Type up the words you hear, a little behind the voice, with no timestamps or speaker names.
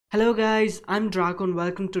Hello guys, I'm Draco and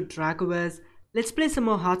welcome to dracozz. Let's play some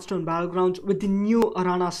more Hearthstone Battlegrounds with the new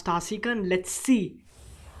Aranna Starseeker and let's see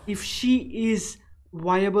if she is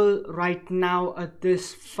viable right now at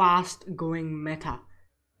this fast going meta.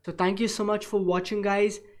 So thank you so much for watching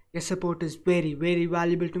guys. Your support is very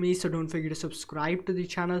valuable to me, so don't forget to subscribe to the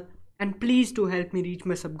channel and please do help me reach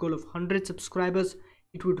my sub goal of 100 subscribers.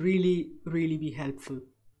 It would really be helpful.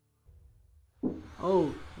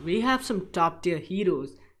 Oh, we have some top tier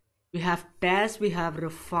heroes. We have Tess, we have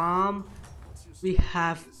Reform, we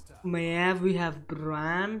have Maeve, we have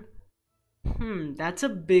Bran. That's a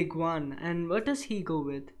big one. And what does he go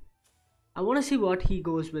with? I want to see what he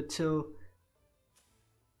goes with, so...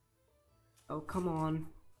 Oh, come on.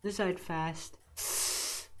 Decide fast.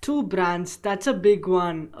 Two Brans, that's a big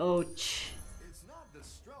one. Ouch.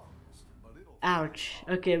 Ouch.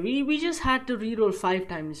 Okay, we just had to reroll 5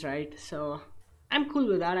 times, right? So, I'm cool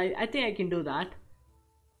with that. I think I can do that.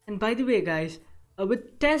 And by the way guys,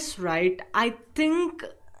 with Tess, right, I think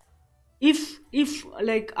if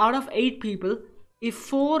like out of 8 people, if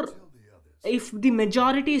the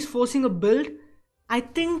majority is forcing a build, I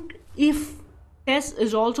think if Tess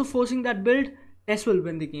is also forcing that build, Tess will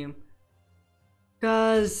win the game.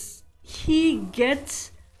 Cause he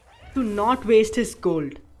gets to not waste his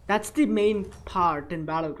gold. That's the main part in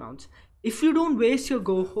Battlegrounds. If you don't waste your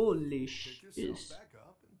gold, holy shiz.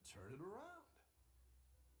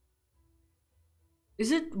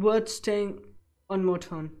 Is it worth staying one more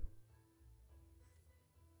turn?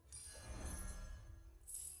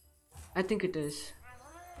 I think it is.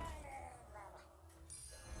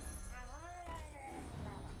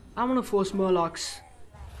 I wanna force Murlocs.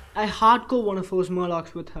 I hardcore wanna force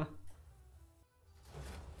Murlocs with her.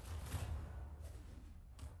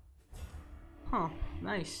 Huh,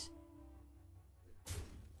 nice.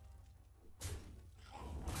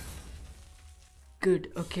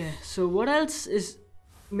 Good, okay. So what else is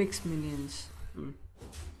mixed minions?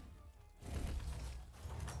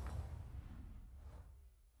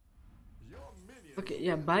 Okay,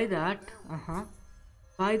 yeah, buy that.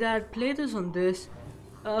 Buy that, play this on this.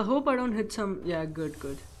 Hope I don't hit some... Yeah, good.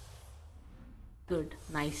 Good,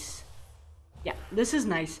 nice. Yeah, this is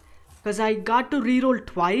nice. Because I got to reroll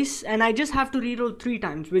twice and I just have to reroll 3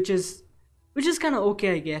 times, which is kind of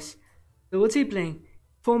okay, I guess. So what's he playing?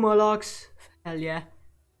 4 Murlocs, hell yeah.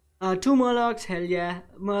 2 Murlocs, hell yeah.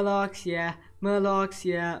 Murlocs, yeah. Murlocs,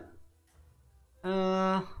 yeah.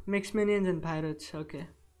 Mixed minions and pirates, okay.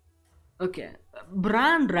 Okay.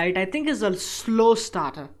 Brand, right, I think is a slow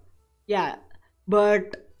starter. Yeah,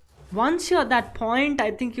 but once you're at that point,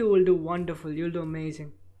 I think you will do wonderful. You'll do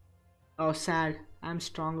amazing. Oh, sad. I'm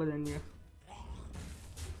stronger than you.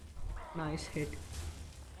 Nice hit.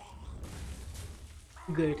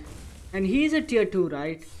 Good. And he's a tier 2,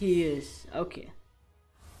 right? He is. Okay.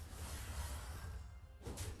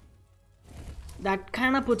 That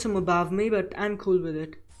kind of puts him above me, but I'm cool with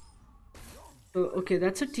it. So, okay,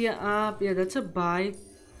 that's a tier up. Yeah, that's a buy.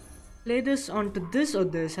 Play this onto this or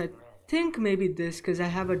this. I think maybe this, because I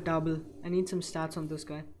have a double. I need some stats on this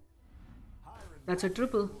guy. That's a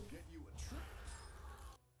triple.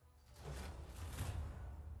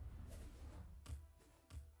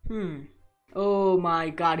 Oh my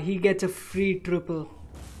god, he gets a free triple.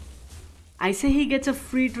 I say he gets a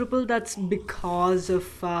free triple, that's because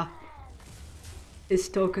of his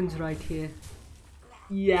tokens right here.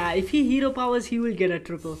 Yeah, if he hero powers, he will get a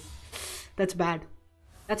triple. That's bad.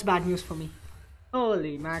 That's bad news for me.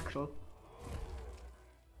 Holy mackerel.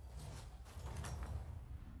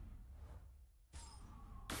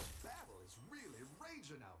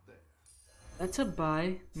 That's a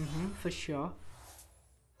buy, for sure.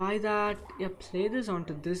 Buy that. Yeah, play this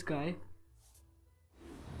onto this guy.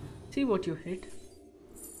 See what you hit.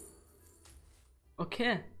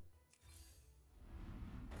 Okay.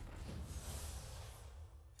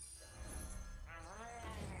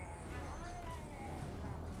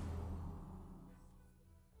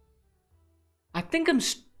 I think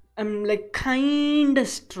I'm like kinda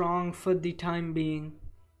strong for the time being.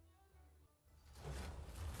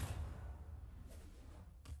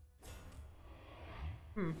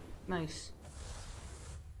 Nice.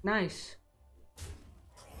 Nice.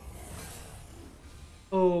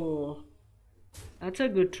 Oh, that's a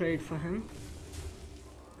good trade for him.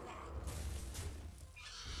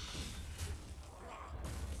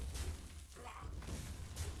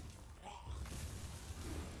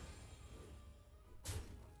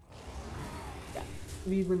 Yeah,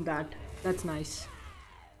 we win that. That's nice.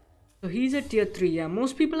 So he's at tier 3. Yeah,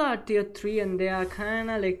 most people are at tier 3 and they are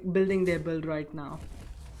kinda like building their build right now.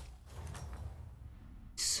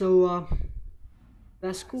 So,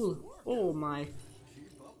 that's cool. Oh my.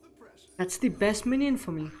 That's the best minion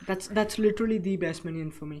for me. That's literally the best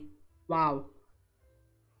minion for me. Wow.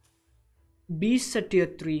 Beasts at tier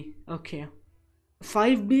 3. Okay.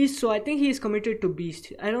 5 beasts, so I think he's committed to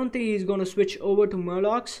beast. I don't think he's gonna switch over to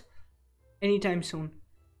Murlocs anytime soon.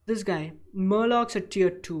 This guy, Murlocs at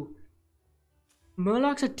tier 2.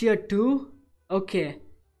 Murlocs at tier 2? Okay.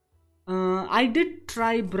 I did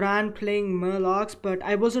try Bran playing Murlocs, but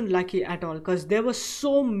I wasn't lucky at all because there were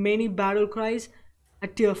so many battle cries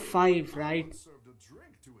at tier 5, right?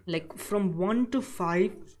 Like from 1 to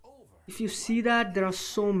 5, if you see that, there are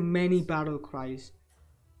so many battle cries.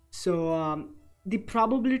 So the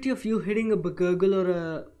probability of you hitting a Bagurgle or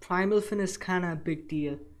a Primal Fin is kinda a big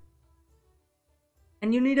deal.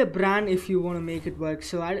 And you need a Bran if you want to make it work.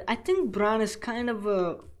 So I think Bran is kind of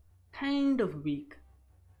weak.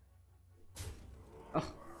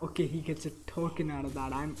 Oh, okay, he gets a token out of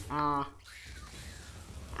that. I'm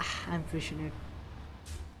fishing it.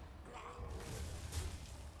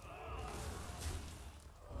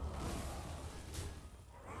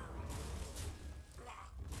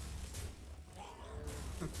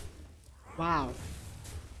 Wow.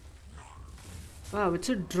 Wow, it's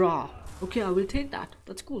a draw. Okay, I will take that.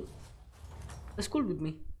 That's cool. That's cool with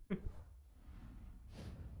me.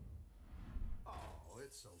 Oh,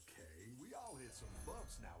 it's okay. We all hit some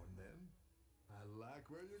bumps now and then. I like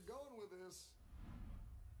where you're going with this.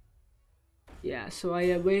 Yeah, so I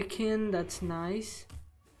awaken. That's nice.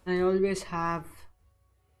 I always have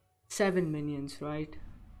 7 minions, right?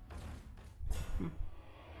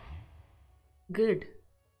 Good.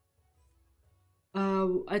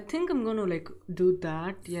 I think I'm gonna like do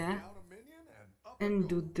that, yeah, and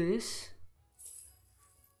do this.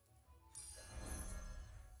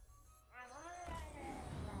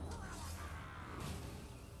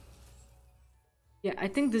 Yeah, I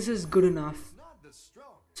think this is good enough.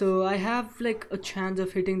 So I have like a chance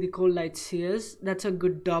of hitting the Cold Light Seers. That's a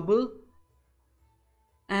good double.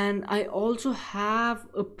 And I also have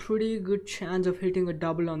a pretty good chance of hitting a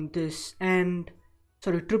double on this and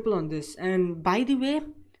sorry, triple on this. And by the way,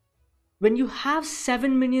 when you have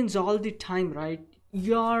 7 minions all the time, right,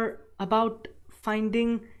 you're about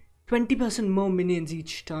finding 20% more minions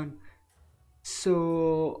each turn.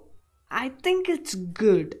 So I think it's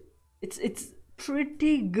good. It's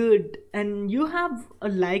pretty good, and you have a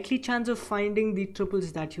likely chance of finding the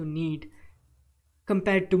triples that you need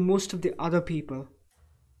compared to most of the other people,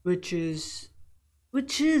 which is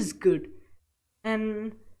good.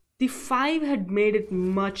 And the 5 had made it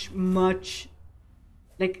much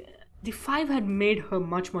like the 5 had made her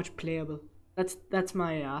much playable. That's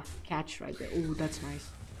my catch right there. Oh, that's nice.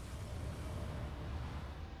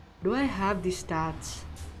 Do I have the stats?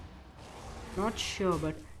 Not sure,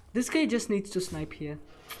 but this guy just needs to snipe here.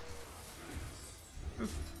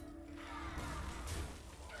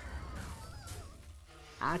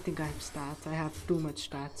 I think I have stats. I have too much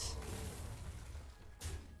stats.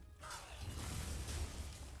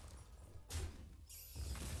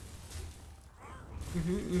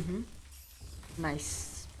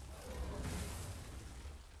 Nice.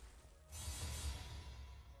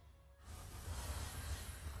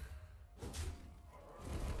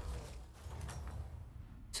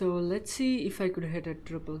 So let's see if I could hit a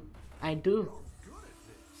triple. I do.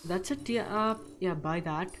 That's a tier up. Yeah, buy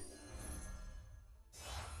that.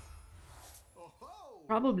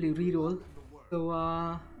 Probably reroll. So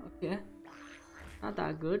okay. Not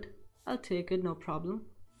that good. I'll take it, no problem.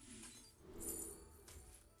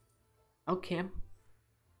 Okay.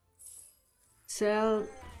 Sell,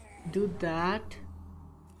 do that.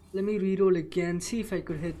 Let me reroll again, see if I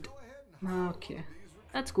could hit. Okay.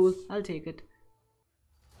 That's cool. I'll take it.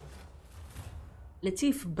 Let's see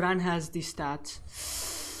if Bran has the stats.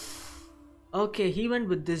 Okay, he went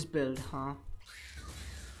with this build, huh?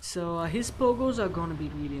 So his pogos are gonna be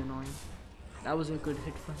really annoying. That was a good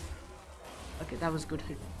hit for him. Okay, that was good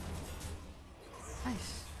hit.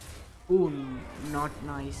 Nice. Ooh, not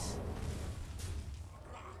nice.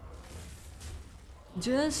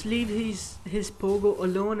 Just leave his pogo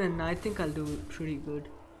alone and I think I'll do pretty good.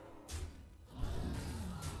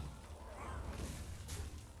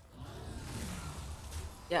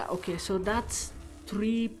 Yeah, okay, so that's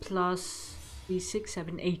 3 plus 3, 6,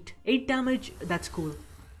 7, 8. 8 damage, that's cool.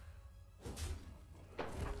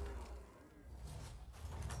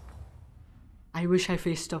 I wish I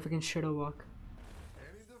faced off against Shadowwalk.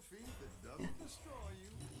 Yeah.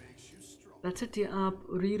 That's it, yeah,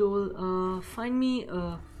 reroll. Find me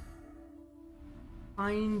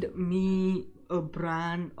a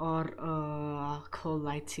Bran or a Cold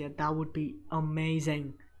Lights here. That would be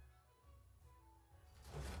amazing.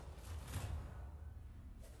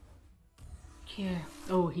 Okay.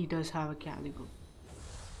 Oh, he does have a Calico.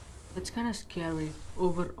 That's kind of scary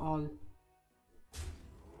overall.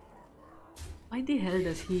 Why the hell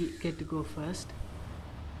does he get to go first?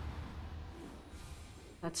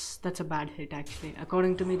 That's a bad hit actually.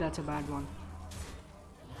 According to me, that's a bad one.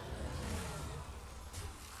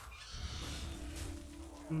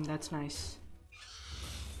 That's nice.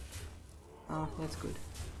 Oh, that's good.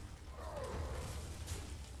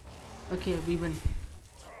 Okay, we win.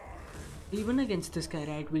 We win against this guy,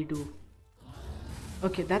 right? We do.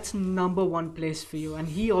 Okay, that's number 1 place for you, and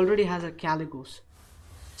he already has a Caligos.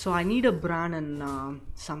 So I need a Bran and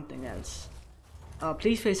something else.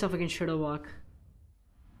 Please face off against Shadowwalk.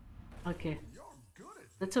 Okay,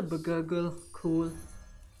 that's a Burgle. Cool.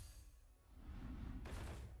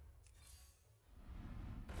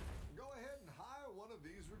 Go ahead and hire one of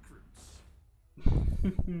these recruits.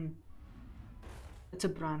 That's a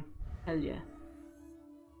Bran. Hell yeah.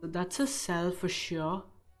 So that's a sell for sure.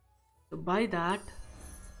 So buy that.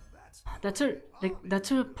 That's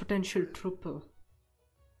a potential triple.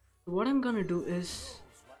 So what I'm gonna do is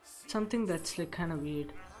something that's like kind of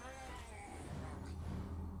weird.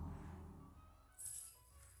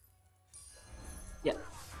 Yeah.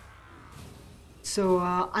 So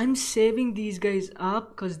I'm saving these guys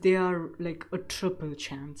up because they are like a triple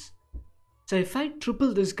chance. So if I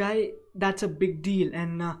triple this guy, that's a big deal.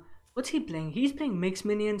 And what's he playing? He's playing mixed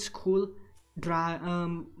minions, cool.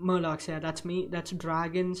 Murlocs, yeah, that's me. That's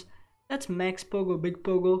dragons. That's Max Pogo, Big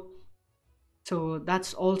Pogo. So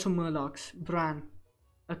that's also Murlocs. Bran.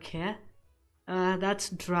 Okay. That's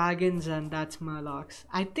dragons and that's Murlocs.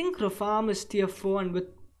 I think Rafam is tier 4 and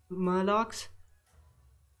with Murlocs,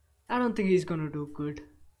 I don't think he's gonna do good.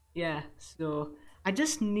 Yeah, so I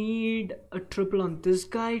just need a triple on this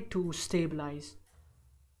guy to stabilize.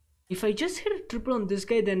 If I just hit a triple on this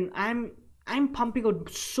guy, then I'm pumping out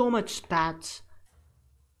so much stats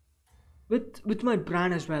with my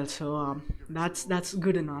Bran as well. So that's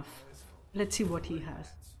good enough. Let's see what he has.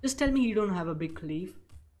 Just tell me you don't have a big cleave.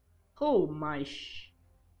 Oh my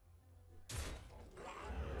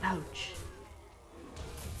ouch.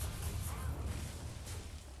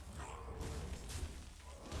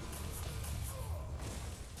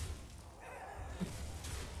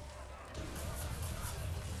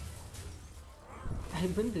 I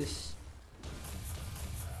win this.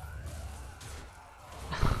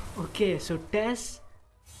 Okay, so Tess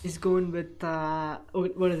is going with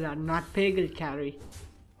what is that? Not Pagel carry.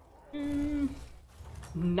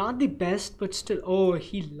 Not the best, but still. Oh,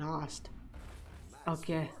 he lost.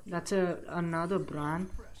 Okay, that's another brand.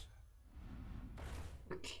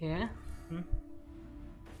 Okay.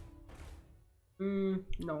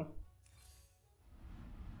 No.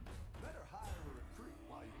 Better hire a recruit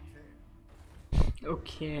while you can.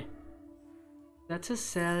 Okay. That's a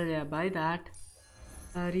sell, yeah, buy that.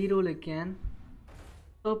 Reroll again.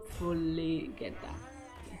 Hopefully get that.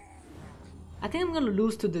 Okay. I think I'm gonna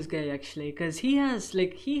lose to this guy actually, because he has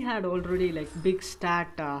like he had already like big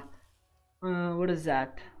stat what is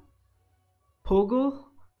that? Pogo?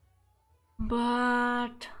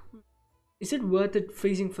 But is it worth it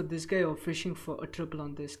freezing for this guy or fishing for a triple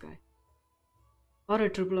on this guy? Or a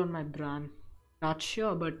triple on my Bran? Not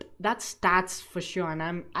sure, but that's stats for sure,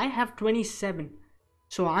 and I have 27.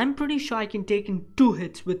 So I'm pretty sure I can take in 2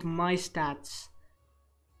 hits with my stats.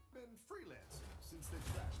 Been freelancing since they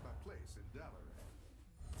trashed my place in Dalaran.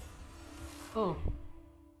 Oh.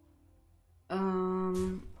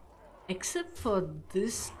 Except for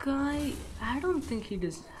this guy, I don't think he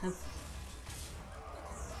does have.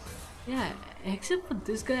 Yeah, except for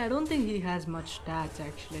this guy, I don't think he has much stats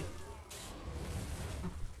actually.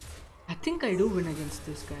 I think I do win against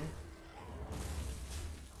this guy.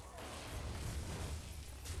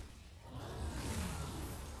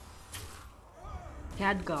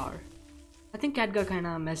 Khadgar. I think Khadgar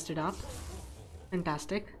kinda messed it up.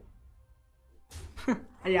 Fantastic.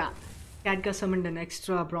 Yeah, Khadgar summoned an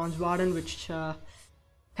extra Bronze Warden, which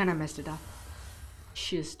kinda messed it up.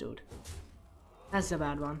 Shiz, dude. That's a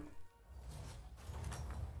bad one.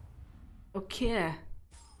 Okay.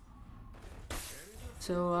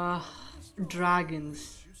 So,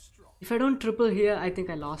 dragons. If I don't triple here, I think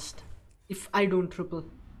I lost. If I don't triple.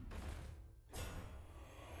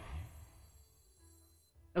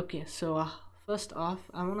 Okay, so first off,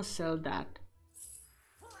 I want to sell that.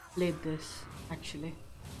 Play this, actually.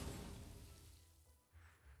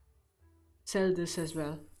 Sell this as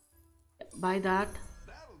well. Buy that.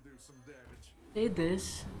 That'll do some damage. Play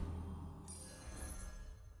this.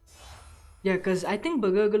 Yeah, because I think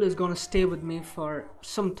Burgle is gonna stay with me for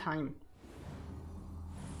some time.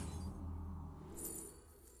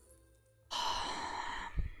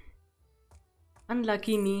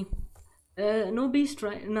 Unlucky me. No beast,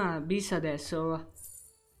 right? Nah, beasts are there, so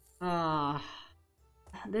ah,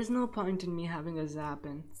 there's no point in me having a zap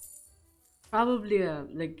in. Probably a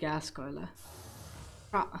like gas coiler.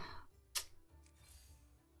 Pro-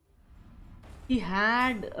 He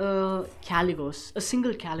had a Caligos, a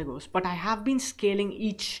single Caligos, but I have been scaling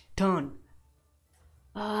each turn.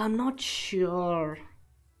 I'm not sure.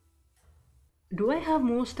 Do I have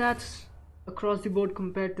more stats across the board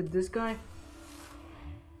compared to this guy?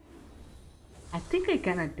 I think I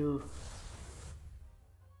kinda do.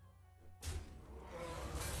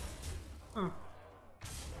 Huh.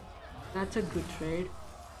 That's a good trade.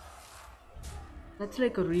 That's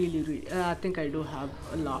like a really. I think I do have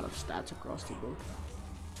a lot of stats across the board.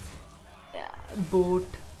 Yeah, boat.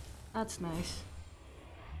 That's nice.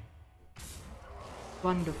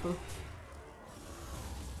 Wonderful.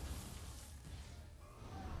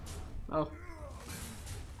 Oh,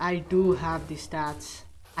 I do have the stats.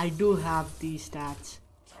 I do have these stats.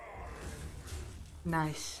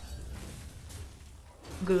 Nice.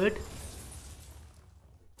 Good.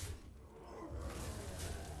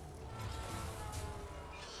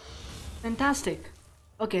 Fantastic.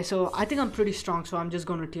 Okay, so I think I'm pretty strong, so I'm just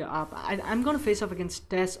gonna tear up. I'm gonna face off against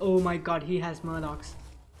Tess. Oh my god, he has Murlocs.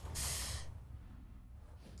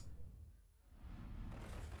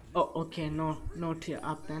 Oh, okay, no tear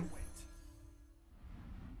up then.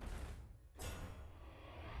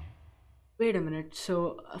 Wait a minute,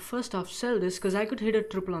 so first off, sell this, because I could hit a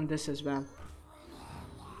triple on this as well.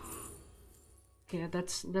 Okay,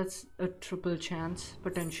 that's a triple chance,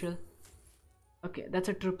 potential. Okay, that's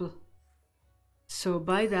a triple. So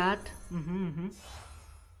buy that.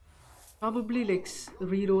 Probably like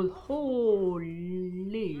reroll.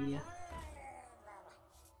 Holy.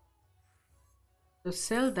 So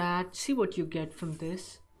sell that, see what you get from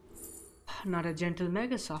this. Not a gentle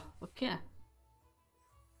Megasaur. Okay.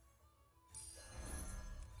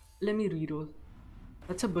 Let me reroll.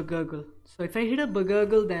 That's a Bagurgle. So if I hit a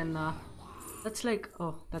Bagurgle, then that's like,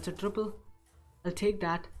 oh, that's a triple. I'll take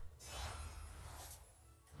that.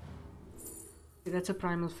 Okay, that's a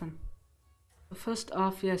Primal Fin. So first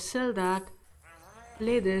off, yeah, sell that.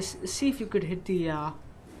 Play this. See if you could hit the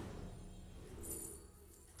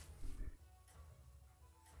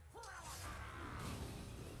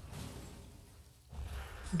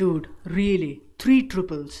dude, really? Three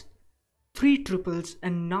triples. Three triples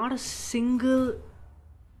and not a single.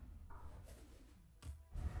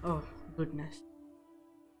 Oh, goodness.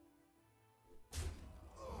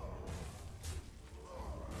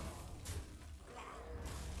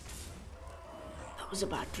 That was a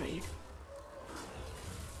bad trade.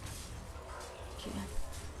 Okay.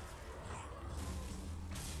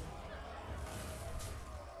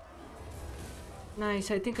 Nice,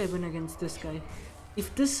 I think I win against this guy.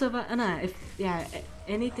 If this survive, nah, if, yeah,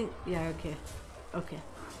 anything, yeah, okay. Okay.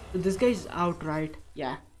 So this guy's out, right?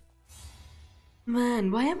 Yeah. Man,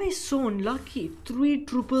 why am I so unlucky? Three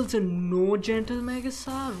triples and no gentle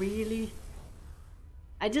Megasaur? Really?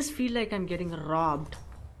 I just feel like I'm getting robbed.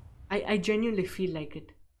 I genuinely feel like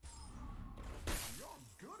it.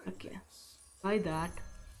 Okay. Buy that.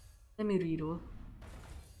 Let me reroll.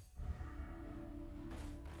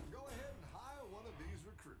 Go ahead and hire one of these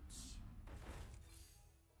recruits.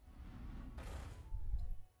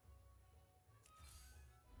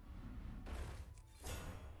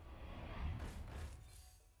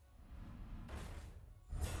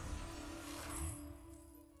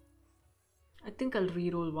 I think I'll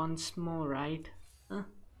reroll once more, right? Huh?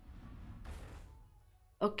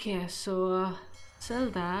 Okay, so sell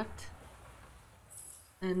that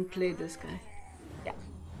and play this guy. Yeah.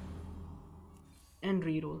 And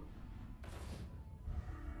reroll.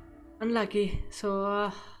 Unlucky.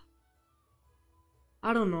 So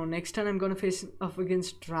I don't know. Next time I'm gonna face off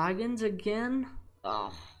against dragons again.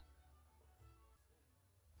 Oh.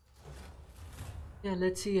 Yeah,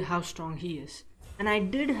 let's see how strong he is. And I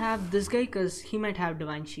did have this guy because he might have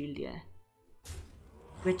Divine Shield, yeah.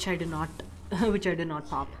 Which I did not which I did not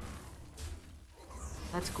pop.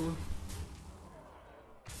 That's cool.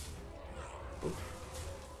 Oof.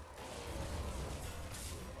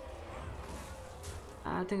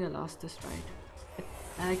 I think I lost this fight.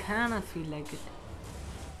 I kinda feel like it.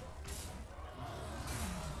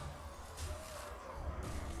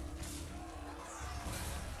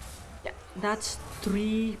 Yeah, that's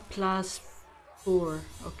 3 plus 4.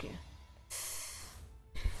 Okay.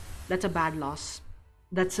 That's a bad loss.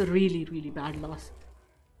 That's a really bad loss.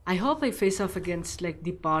 I hope I face off against like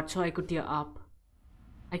the bot so I could tear up.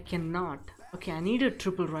 I cannot. Okay, I need a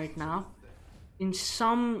triple right now. In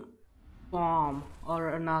some form or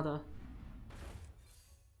another.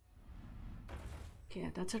 Okay,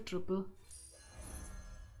 that's a triple.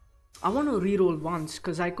 I want to reroll once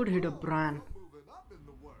because I could hit a Bran. Moving up in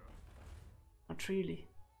the world. Not really.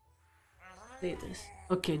 Play this.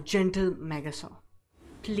 Okay, gentle Megasaur.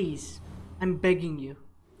 Please. I'm begging you.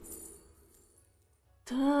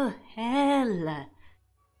 The hell?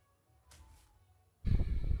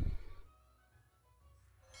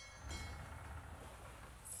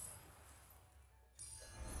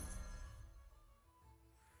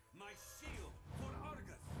 My shield for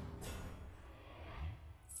Argus.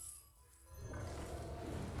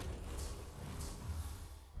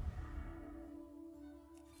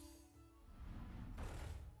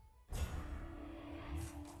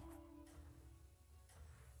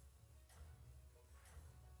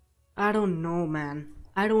 I don't know, man.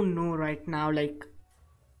 I don't know right now. Like,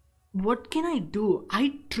 what can I do?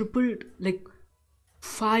 I tripled like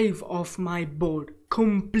 5 of my board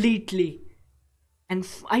completely. And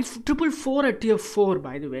I tripled 4 at tier 4,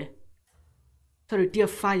 by the way. Sorry, tier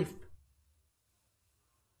 5.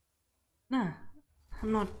 Nah,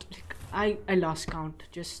 I'm not like I lost count.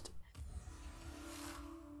 Just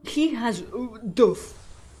he has nice.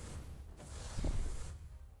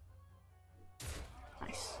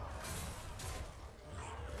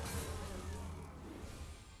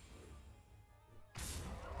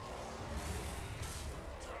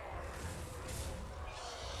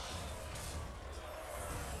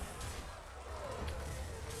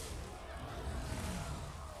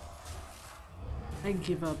 I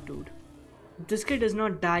give up, dude. If this guy does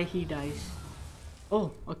not die, he dies.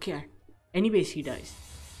 Oh, okay. Anyways, he dies.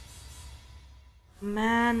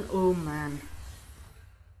 Man, oh man.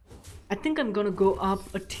 I think I'm gonna go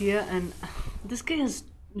up a tier, and this guy has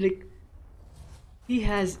like he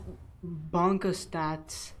has bonker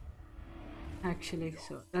stats actually.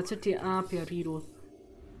 So that's a tier up here, reroll.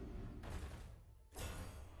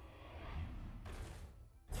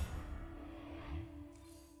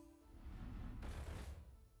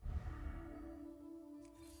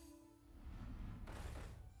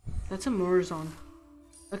 That's a Morzon.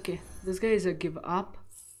 Okay, this guy is a give up.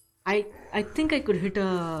 I think I could hit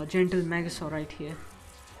a gentle Megasaur right here.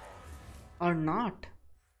 Or not.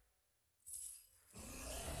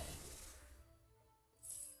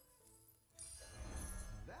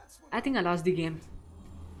 I think I lost the game.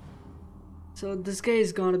 So this guy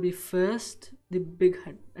is gonna be first, the big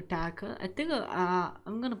attacker. I think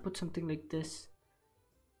I'm gonna put something like this.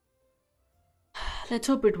 Let's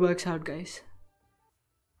hope it works out, guys.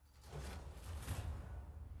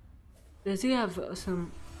 Does he have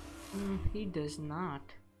some? He does not.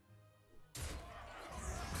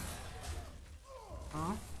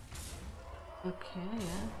 Huh? Okay,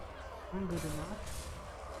 yeah. I'm good enough.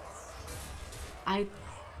 I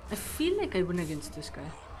feel like I win against this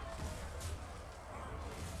guy.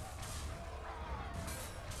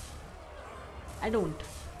 I don't.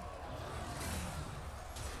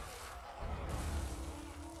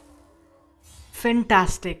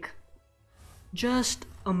 Fantastic. Just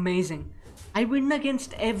amazing. I win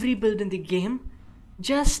against every build in the game.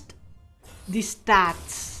 Just the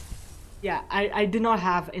stats. Yeah, I did not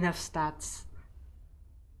have enough stats.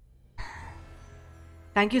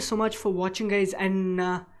 Thank you so much for watching, guys, and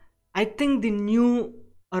I think the new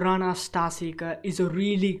Aranna Starseeker is a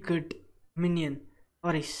really good minion,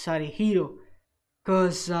 or sorry, hero,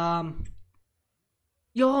 because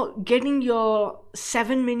you're getting your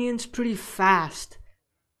 7 minions pretty fast,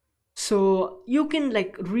 so you can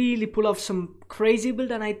like really pull off some crazy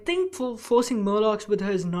build, and I think for forcing Murlocs with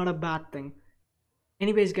her is not a bad thing.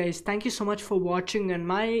 Anyways, guys, thank you so much for watching, and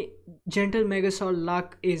my gentle Megasaur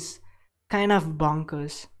luck is kind of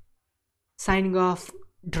bonkers. Signing off,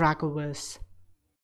 Dracozz.